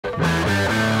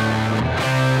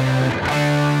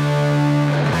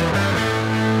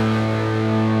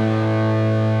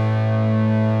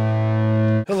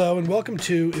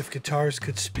to If Guitars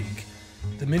Could Speak,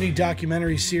 the mini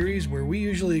documentary series where we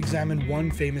usually examine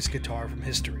one famous guitar from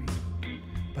history.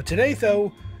 But today,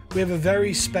 though, we have a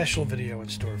very special video in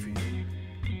store for you.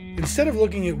 Instead of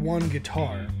looking at one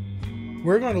guitar,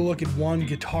 we're going to look at one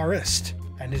guitarist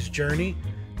and his journey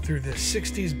through the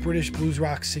 60s British blues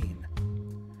rock scene.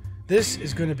 This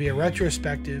is going to be a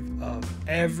retrospective of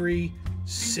every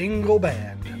single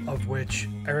band of which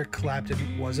Eric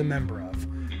Clapton was a member of,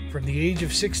 from the age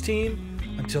of 16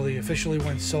 until he officially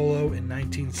went solo in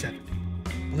 1970.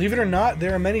 Believe it or not,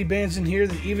 there are many bands in here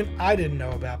that even I didn't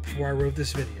know about before I wrote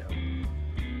this video.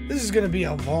 This is going to be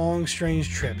a long,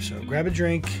 strange trip, so grab a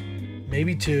drink,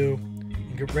 maybe two,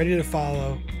 and get ready to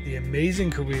follow the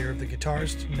amazing career of the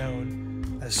guitarist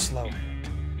known as Slowhand.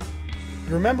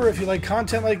 Remember, if you like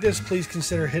content like this, please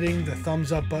consider hitting the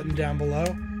thumbs up button down below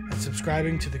and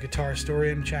subscribing to the Guitar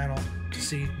Historian channel to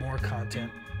see more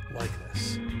content like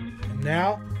this. And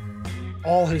now,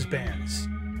 all his bands.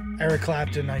 Eric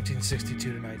Clapton,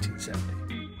 1962 to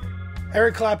 1970.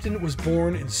 Eric Clapton was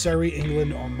born in Surrey,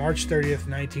 England on March 30th,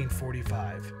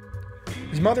 1945.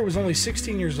 His mother was only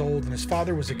 16 years old and his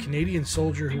father was a Canadian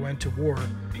soldier who went to war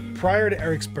prior to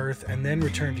Eric's birth and then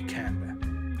returned to Canada.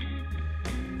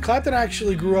 Clapton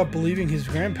actually grew up believing his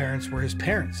grandparents were his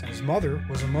parents and his mother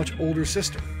was a much older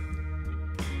sister.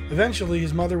 Eventually,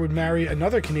 his mother would marry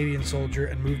another Canadian soldier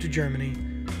and move to Germany,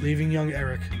 leaving young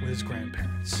Eric with his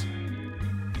grandparents.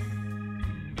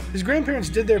 His grandparents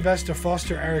did their best to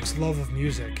foster Eric's love of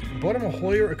music and bought him a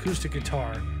Hoyer acoustic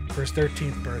guitar for his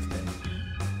 13th birthday.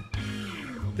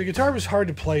 The guitar was hard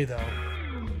to play though,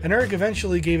 and Eric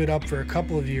eventually gave it up for a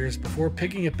couple of years before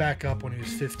picking it back up when he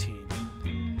was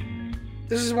 15.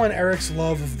 This is when Eric's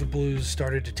love of the blues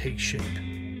started to take shape.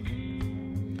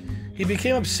 He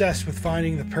became obsessed with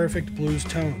finding the perfect blues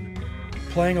tone,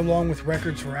 playing along with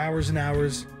records for hours and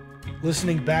hours,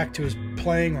 listening back to his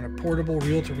playing on a portable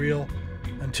reel-to-reel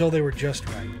until they were just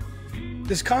right.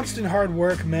 This constant hard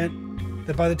work meant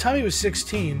that by the time he was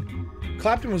 16,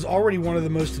 Clapton was already one of the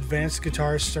most advanced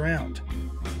guitarists around.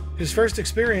 His first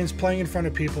experience playing in front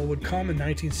of people would come in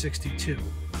 1962,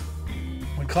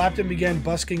 when Clapton began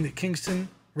busking the Kingston,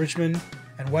 Richmond,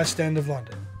 and West End of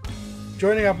London,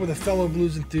 joining up with a fellow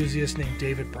blues enthusiast named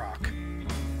David Brock.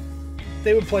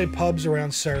 They would play pubs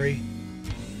around Surrey,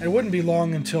 and it wouldn't be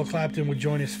long until Clapton would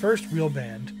join his first real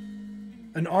band,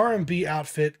 an R&B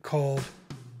outfit called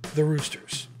The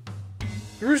Roosters.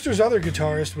 The Roosters' other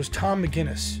guitarist was Tom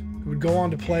McGuinness, who would go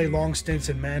on to play long stints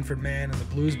in Manfred Mann and the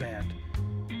Blues Band,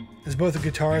 as both a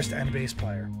guitarist and a bass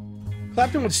player.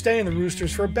 Clapton would stay in the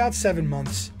Roosters for about 7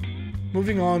 months,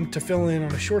 moving on to fill in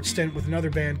on a short stint with another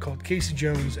band called Casey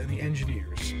Jones and the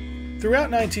Engineers. Throughout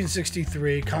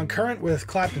 1963, concurrent with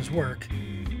Clapton's work,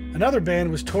 another band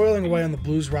was toiling away on the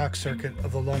blues rock circuit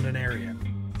of the London area.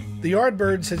 The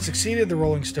Yardbirds had succeeded the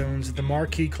Rolling Stones at the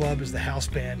Marquee Club as the house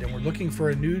band and were looking for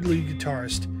a new lead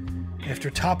guitarist after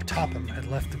Top Topham had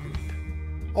left the group.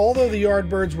 Although the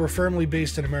Yardbirds were firmly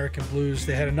based in American blues,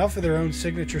 they had enough of their own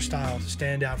signature style to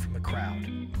stand out from the crowd.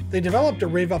 They developed a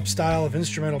rave-up style of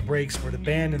instrumental breaks where the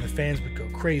band and the fans would go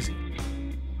crazy,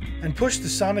 and pushed the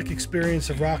sonic experience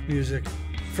of rock music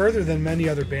further than many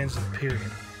other bands of the period.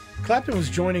 Clapton was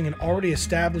joining an already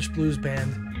established blues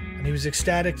band, and he was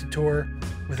ecstatic to tour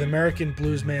with American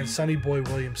bluesman Sonny Boy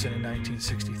Williamson in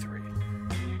 1963.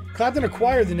 Clapton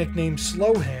acquired the nickname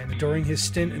Slowhand during his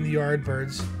stint in the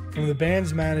Yardbirds from the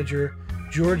band's manager,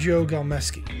 Giorgio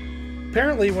Galmeski.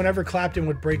 Apparently, whenever Clapton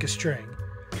would break a string,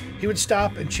 he would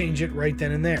stop and change it right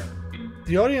then and there.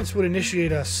 The audience would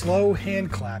initiate a slow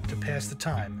hand clap to pass the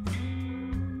time,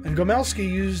 and Galmeski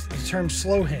used the term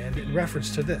Slowhand in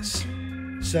reference to this.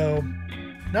 So,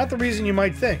 not the reason you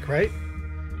might think, right?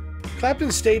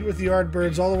 Clapton stayed with the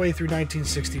Yardbirds all the way through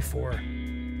 1964,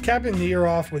 capping the year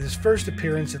off with his first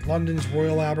appearance at London's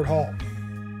Royal Albert Hall,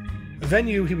 a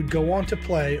venue he would go on to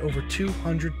play over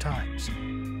 200 times.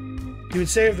 He would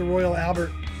say of the Royal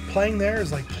Albert, "Playing there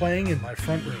is like playing in my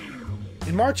front room."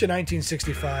 In March of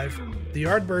 1965, the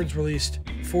Yardbirds released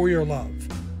For Your Love,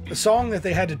 a song that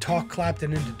they had to talk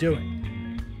Clapton into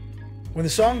doing. When the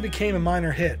song became a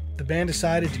minor hit, the band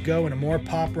decided to go in a more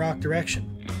pop-rock direction.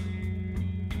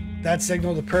 That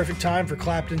signaled the perfect time for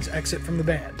Clapton's exit from the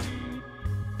band.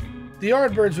 The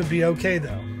Yardbirds would be okay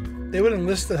though. They would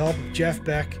enlist the help of Jeff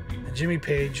Beck and Jimmy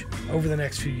Page over the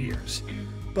next few years,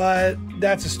 but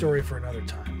that's a story for another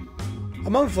time. A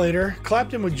month later,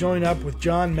 Clapton would join up with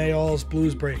John Mayall's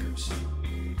Blues Breakers,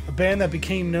 a band that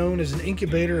became known as an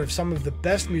incubator of some of the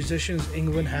best musicians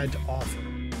England had to offer.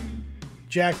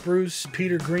 Jack Bruce,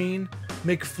 Peter Green,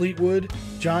 Mick Fleetwood,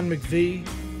 John McVie,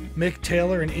 Mick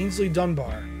Taylor, and Ainsley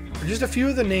Dunbar are just a few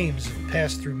of the names that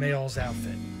passed through Mayall's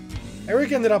outfit.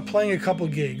 Eric ended up playing a couple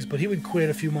gigs, but he would quit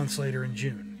a few months later in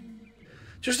June.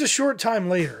 Just a short time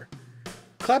later,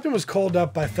 Clapton was called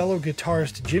up by fellow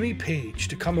guitarist Jimmy Page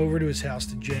to come over to his house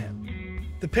to jam.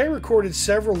 The pair recorded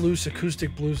several loose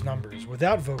acoustic blues numbers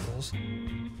without vocals,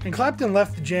 and Clapton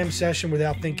left the jam session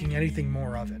without thinking anything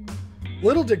more of it.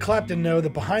 Little did Clapton know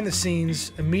that behind the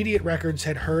scenes, Immediate Records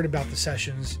had heard about the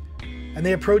sessions, and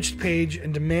they approached Page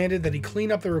and demanded that he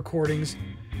clean up the recordings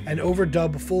and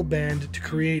overdub a full band to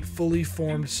create fully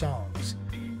formed songs.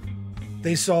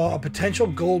 They saw a potential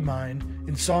goldmine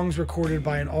in songs recorded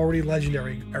by an already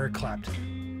legendary Eric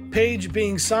Clapton. Page,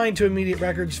 being signed to Immediate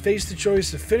Records, faced the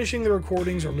choice of finishing the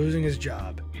recordings or losing his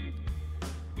job.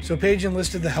 So Page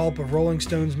enlisted the help of Rolling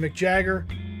Stones' Mick Jagger,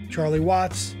 Charlie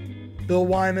Watts, Bill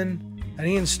Wyman, and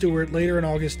Ian Stewart later in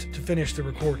August to finish the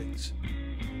recordings.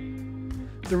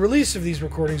 The release of these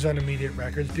recordings on Immediate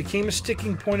Records became a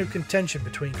sticking point of contention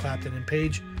between Clapton and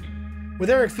Page, with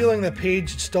Eric feeling that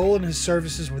Page had stolen his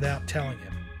services without telling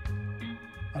him.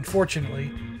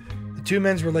 Unfortunately, the two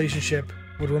men's relationship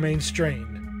would remain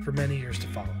strained for many years to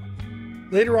follow.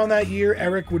 Later on that year,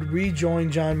 Eric would rejoin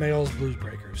John Mayall's Blues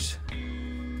Breakers.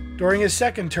 During his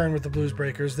second turn with the Blues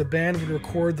Breakers, the band would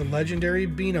record the legendary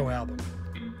Beano album,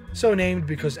 so named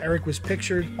because Eric was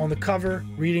pictured on the cover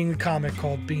reading the comic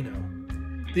called Beano.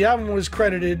 The album was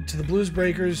credited to the Blues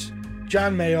Breakers,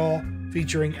 John Mayall,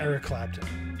 featuring Eric Clapton.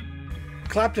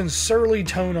 Clapton's surly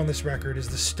tone on this record is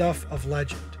the stuff of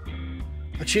legend,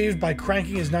 achieved by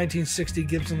cranking his 1960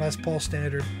 Gibson Les Paul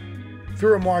Standard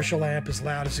through a Marshall amp as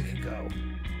loud as it could go.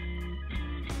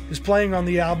 His playing on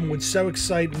the album would so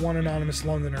excite one anonymous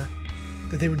Londoner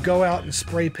that they would go out and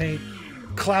spray paint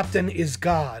 "Clapton is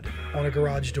God" on a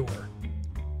garage door.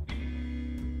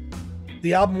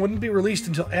 The album wouldn't be released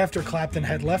until after Clapton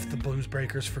had left the Blues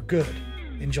Breakers for good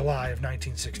in July of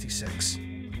 1966.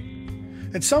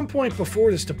 At some point before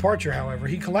this departure, however,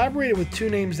 he collaborated with two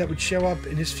names that would show up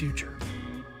in his future,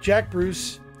 Jack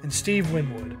Bruce and Steve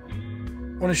Winwood,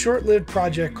 on a short-lived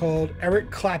project called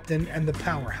Eric Clapton and the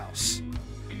Powerhouse.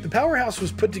 The Powerhouse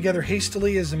was put together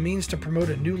hastily as a means to promote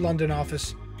a new London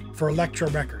office for Elektra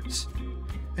Records,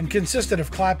 and consisted of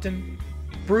Clapton,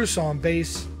 Bruce on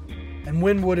bass, and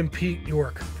Winwood and Pete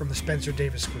York from the Spencer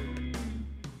Davis Group.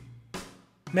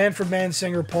 Manfred Mann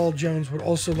singer Paul Jones would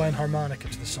also lend harmonica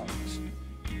to the songs.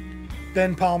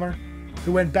 Ben Palmer,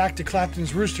 who went back to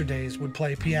Clapton's Rooster days, would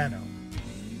play piano.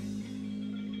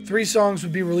 3 songs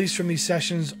would be released from these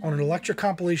sessions on an Elektra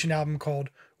compilation album called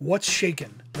What's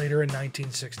Shakin' later in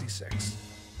 1966.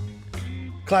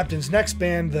 Clapton's next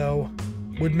band, though,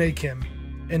 would make him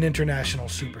an international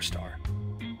superstar.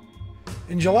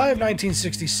 In July of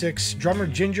 1966, drummer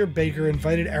Ginger Baker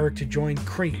invited Eric to join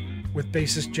Cream with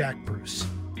bassist Jack Bruce.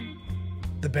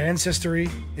 The band's history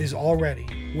is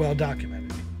already well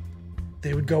documented.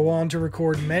 They would go on to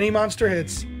record many monster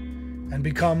hits and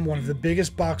become one of the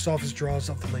biggest box office draws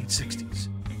of the late 60s.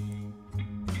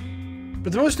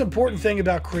 But the most important thing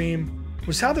about Cream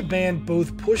was how the band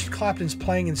both pushed Clapton's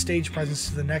playing and stage presence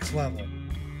to the next level,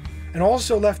 and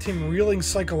also left him reeling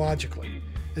psychologically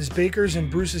as Baker's and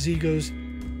Bruce's egos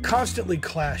constantly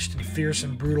clashed in fierce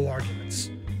and brutal arguments.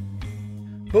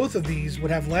 Both of these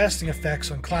would have lasting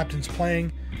effects on Clapton's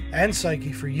playing and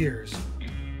psyche for years,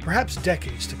 perhaps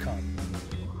decades to come.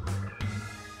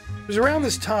 It was around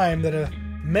this time that a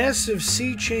massive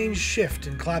sea-change shift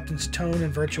in Clapton's tone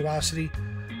and virtuosity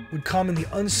would come in the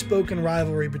unspoken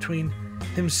rivalry between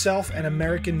himself and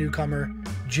American newcomer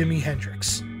Jimi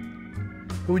Hendrix,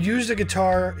 who would use the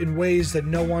guitar in ways that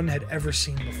no one had ever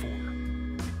seen before.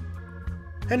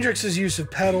 Hendrix's use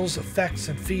of pedals, effects,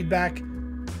 and feedback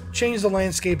changed the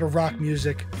landscape of rock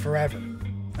music forever,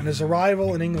 and his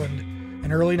arrival in England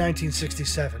in early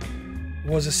 1967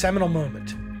 was a seminal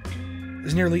moment,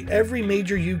 as nearly every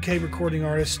major UK recording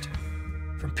artist,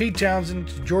 from Pete Townsend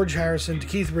to George Harrison to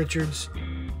Keith Richards,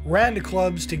 ran to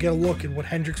clubs to get a look at what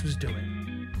Hendrix was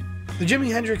doing. The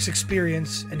Jimi Hendrix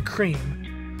Experience and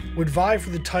Cream would vie for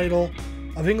the title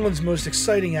of England's most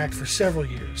exciting act for several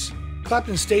years.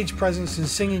 Clapton's stage presence and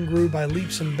singing grew by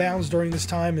leaps and bounds during this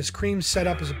time as Cream's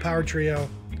setup as a power trio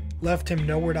left him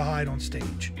nowhere to hide on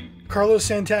stage. Carlos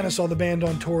Santana saw the band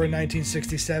on tour in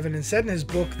 1967 and said in his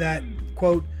book that,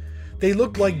 quote, "They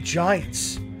looked like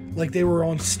giants, like they were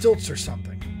on stilts or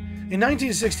something." In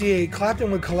 1968,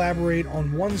 Clapton would collaborate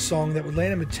on one song that would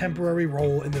land him a temporary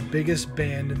role in the biggest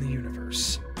band in the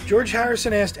universe. George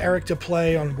Harrison asked Eric to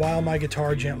play on While My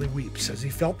Guitar Gently Weeps, as he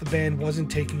felt the band wasn't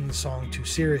taking the song too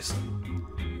seriously.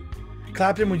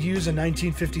 Clapton would use a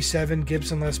 1957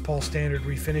 Gibson Les Paul Standard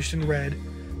refinished in red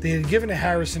they had given to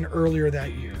Harrison earlier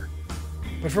that year.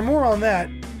 But for more on that,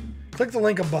 Click the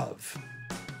link above.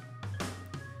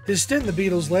 His stint in the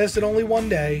Beatles lasted only one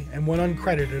day and went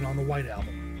uncredited on the White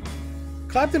Album.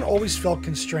 Clapton always felt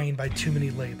constrained by too many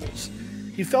labels.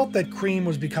 He felt that Cream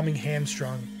was becoming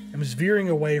hamstrung and was veering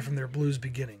away from their blues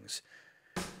beginnings.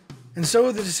 And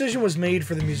so the decision was made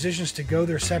for the musicians to go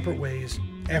their separate ways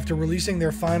after releasing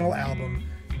their final album,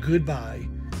 Goodbye,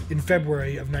 in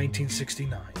February of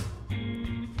 1969.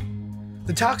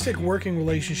 The toxic working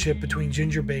relationship between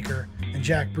Ginger Baker and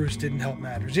Jack Bruce didn't help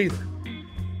matters either.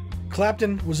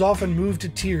 Clapton was often moved to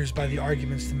tears by the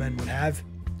arguments the men would have.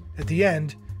 At the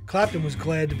end, Clapton was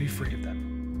glad to be free of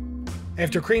them.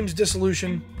 After Cream's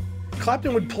dissolution,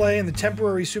 Clapton would play in the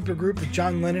temporary supergroup that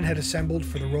John Lennon had assembled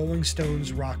for the Rolling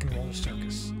Stones Rock and Roll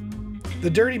Circus.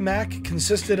 The Dirty Mac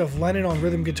consisted of Lennon on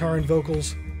rhythm guitar and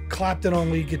vocals, Clapton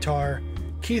on lead guitar,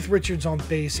 Keith Richards on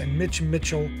bass, and Mitch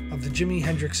Mitchell of the Jimi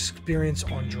Hendrix Experience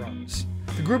on drums.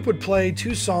 The group would play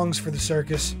 2 songs for the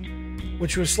circus,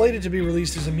 which was slated to be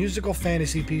released as a musical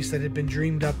fantasy piece that had been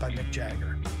dreamed up by Mick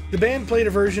Jagger. The band played a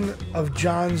version of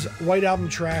John's White Album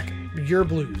track, Your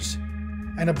Blues,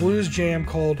 and a blues jam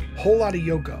called Whole Lotta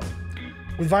Yoko,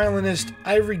 with violinist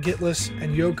Ivory Gitlis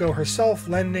and Yoko herself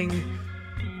lending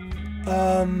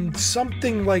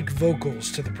something like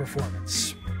vocals to the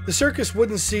performance. The circus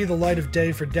wouldn't see the light of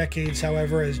day for decades,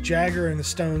 however, as Jagger and the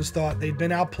Stones thought they'd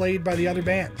been outplayed by the other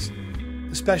bands,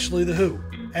 especially The Who,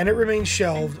 and it remained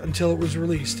shelved until it was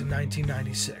released in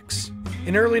 1996.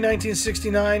 In early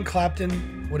 1969,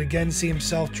 Clapton would again see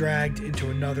himself dragged into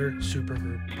another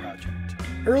supergroup project.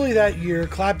 Early that year,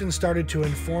 Clapton started to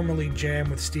informally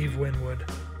jam with Steve Winwood,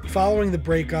 following the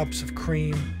breakups of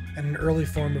Cream and an early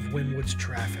form of Winwood's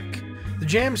Traffic. The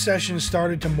jam sessions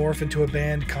started to morph into a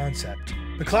band concept,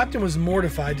 but Clapton was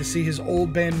mortified to see his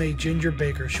old bandmate Ginger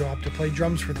Baker show up to play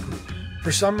drums for the group.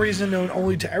 For some reason known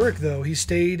only to Eric, though, he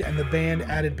stayed, and the band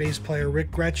added bass player Rick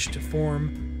Gretsch to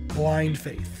form Blind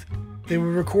Faith. They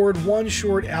would record one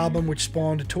short album which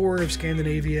spawned a tour of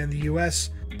Scandinavia and the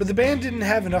US, but the band didn't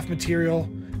have enough material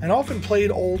and often played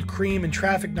old Cream and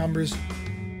Traffic numbers,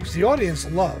 which the audience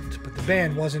loved, but the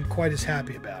band wasn't quite as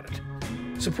happy about it.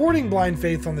 Supporting Blind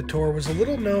Faith on the tour was a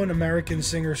little-known American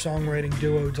singer-songwriting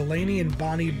duo Delaney and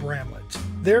Bonnie Bramlett.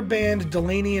 Their band,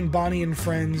 Delaney and Bonnie and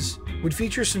Friends, would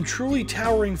feature some truly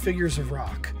towering figures of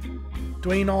rock.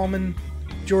 Duane Allman,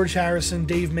 George Harrison,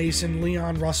 Dave Mason,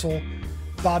 Leon Russell,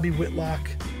 Bobby Whitlock,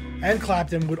 and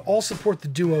Clapton would all support the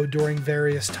duo during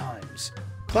various times.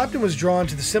 Clapton was drawn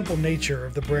to the simple nature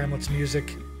of the Bramlett's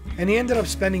music, and he ended up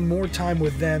spending more time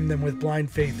with them than with Blind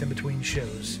Faith in between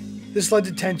shows. This led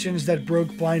to tensions that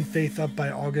broke Blind Faith up by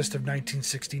August of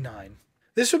 1969.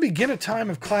 This would begin a time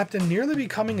of Clapton nearly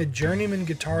becoming a journeyman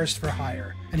guitarist for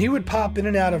hire, and he would pop in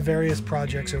and out of various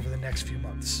projects over the next few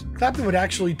months. Clapton would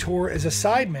actually tour as a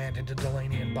sideman into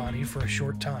Delaney and Bonnie for a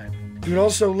short time. He would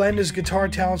also lend his guitar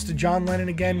talents to John Lennon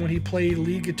again when he played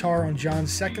lead guitar on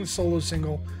John's second solo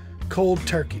single, Cold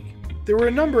Turkey. There were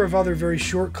a number of other very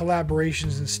short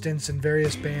collaborations and stints in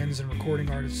various bands and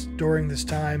recording artists during this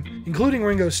time, including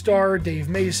Ringo Starr, Dave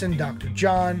Mason, Dr.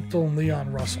 John, and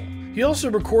Leon Russell. He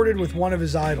also recorded with one of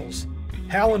his idols,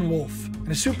 Howlin' Wolf, and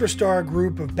a superstar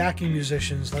group of backing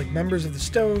musicians like members of the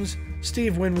Stones,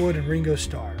 Steve Winwood, and Ringo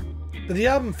Starr. But the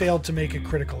album failed to make a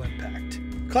critical impact.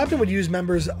 Clapton would use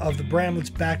members of the Bramlett's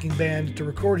backing band to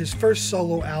record his first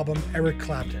solo album, Eric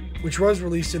Clapton, which was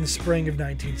released in the spring of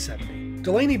 1970.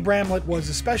 Delaney Bramlett was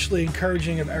especially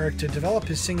encouraging of Eric to develop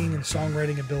his singing and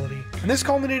songwriting ability, and this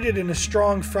culminated in a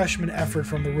strong freshman effort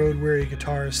from the road-weary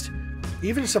guitarist,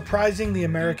 even surprising the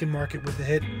American market with the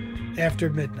hit After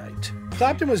Midnight.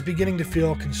 Clapton was beginning to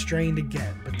feel constrained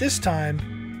again, but this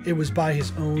time it was by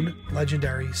his own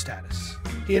legendary status.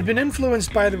 He had been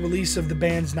influenced by the release of the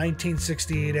band's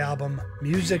 1968 album,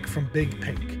 Music from Big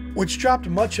Pink, which dropped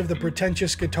much of the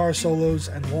pretentious guitar solos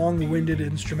and long-winded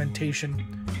instrumentation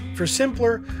for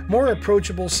simpler, more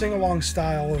approachable sing-along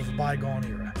style of the bygone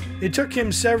era. It took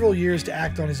him several years to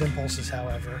act on his impulses,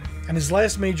 however, and his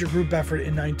last major group effort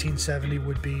in 1970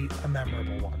 would be a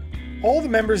memorable one. All the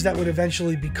members that would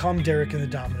eventually become Derek and the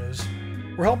Dominos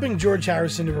were helping George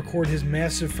Harrison to record his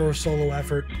massive first solo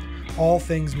effort, All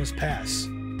Things Must Pass.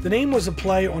 The name was a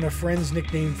play on a friend's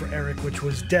nickname for Eric, which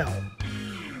was Del,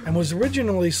 and was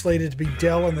originally slated to be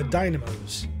Del and the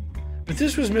Dynamos, but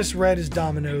this was misread as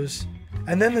Dominoes,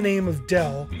 and then the name of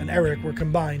Del and Eric were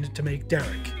combined to make Derek.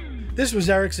 This was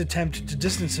Eric's attempt to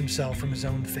distance himself from his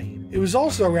own fame. It was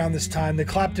also around this time that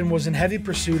Clapton was in heavy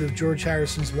pursuit of George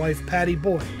Harrison's wife, Pattie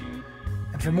Boyd,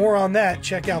 and for more on that,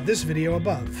 check out this video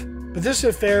above. But this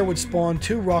affair would spawn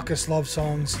 2 raucous love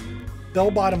songs, Bell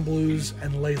Bottom Blues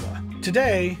and Layla.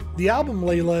 Today, the album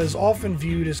Layla is often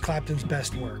viewed as Clapton's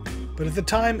best work, but at the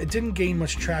time it didn't gain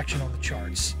much traction on the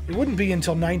charts. It wouldn't be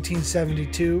until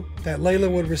 1972 that Layla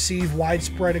would receive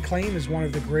widespread acclaim as one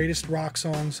of the greatest rock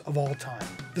songs of all time.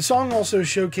 The song also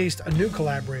showcased a new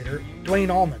collaborator,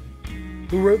 Duane Allman,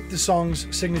 who wrote the song's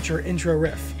signature intro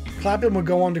riff. Clapton would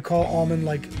go on to call Allman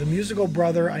like the musical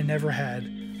brother I never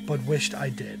had, but wished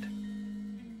I did.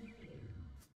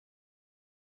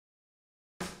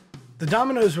 The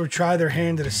Dominoes would try their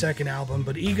hand at a second album,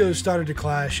 but egos started to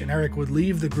clash and Eric would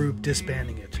leave the group,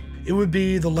 disbanding it. It would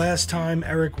be the last time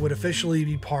Eric would officially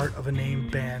be part of a named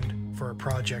band for a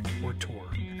project or tour.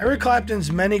 Eric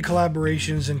Clapton's many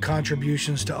collaborations and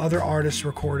contributions to other artists'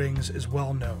 recordings is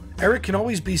well known. Eric can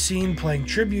always be seen playing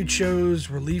tribute shows,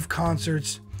 relief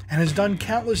concerts, and has done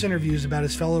countless interviews about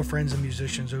his fellow friends and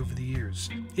musicians over the years.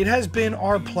 It has been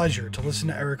our pleasure to listen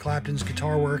to Eric Clapton's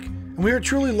guitar work, and we are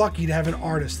truly lucky to have an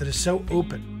artist that is so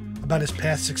open about his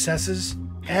past successes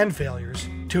and failures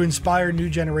to inspire new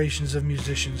generations of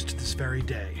musicians to this very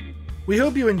day. We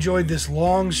hope you enjoyed this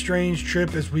long, strange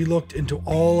trip as we looked into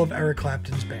all of Eric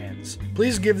Clapton's bands.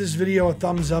 Please give this video a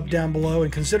thumbs up down below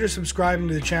and consider subscribing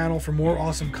to the channel for more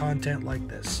awesome content like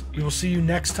this. We will see you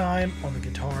next time on The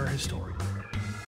Guitar Historian.